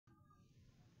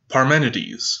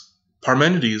Parmenides.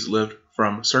 Parmenides lived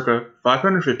from circa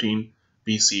 515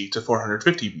 BC to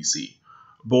 450 BC.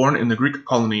 Born in the Greek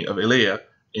colony of Elea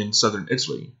in southern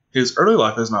Italy, his early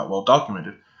life is not well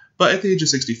documented, but at the age of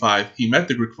 65 he met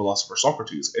the Greek philosopher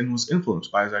Socrates and was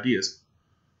influenced by his ideas.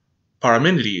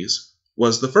 Parmenides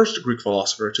was the first Greek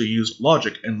philosopher to use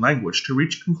logic and language to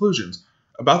reach conclusions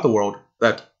about the world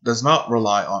that does not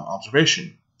rely on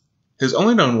observation. His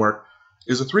only known work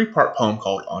is a three-part poem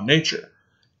called On Nature.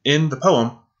 In the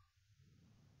poem,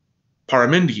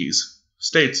 Parmenides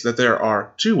states that there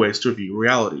are two ways to view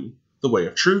reality, the way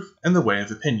of truth and the way of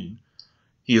opinion.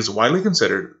 He is widely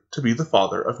considered to be the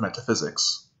father of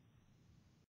metaphysics.